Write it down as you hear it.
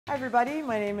Hi everybody,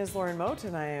 my name is Lauren Mote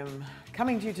and I am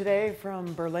coming to you today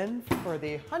from Berlin for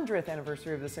the 100th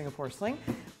anniversary of the Singapore Sling.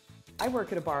 I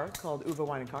work at a bar called Uva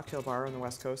Wine and Cocktail Bar on the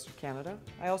west coast of Canada.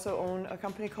 I also own a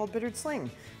company called Bittered Sling,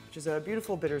 which is a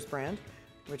beautiful bitters brand,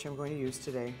 which I'm going to use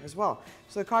today as well.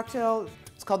 So the cocktail,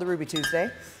 it's called the Ruby Tuesday.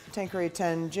 Tanqueray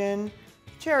 10 gin,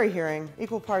 cherry herring,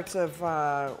 equal parts of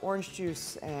orange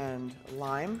juice and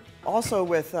lime. Also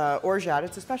with orgeat,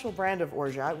 it's a special brand of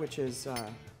orgeat, which is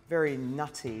very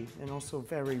nutty and also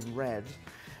very red.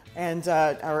 And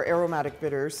our aromatic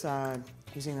bitters,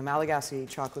 using the Malagasy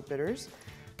chocolate bitters.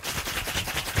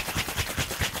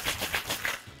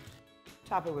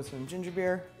 Top it with some ginger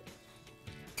beer.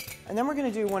 And then we're going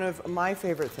to do one of my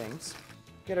favorite things.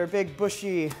 Get our big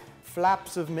bushy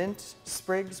flaps of mint,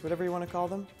 sprigs, whatever you want to call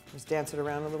them. Just dance it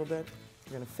around a little bit.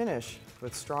 We're going to finish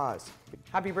with straws.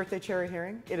 Happy birthday, cherry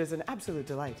herring. It is an absolute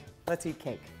delight. Let's eat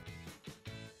cake.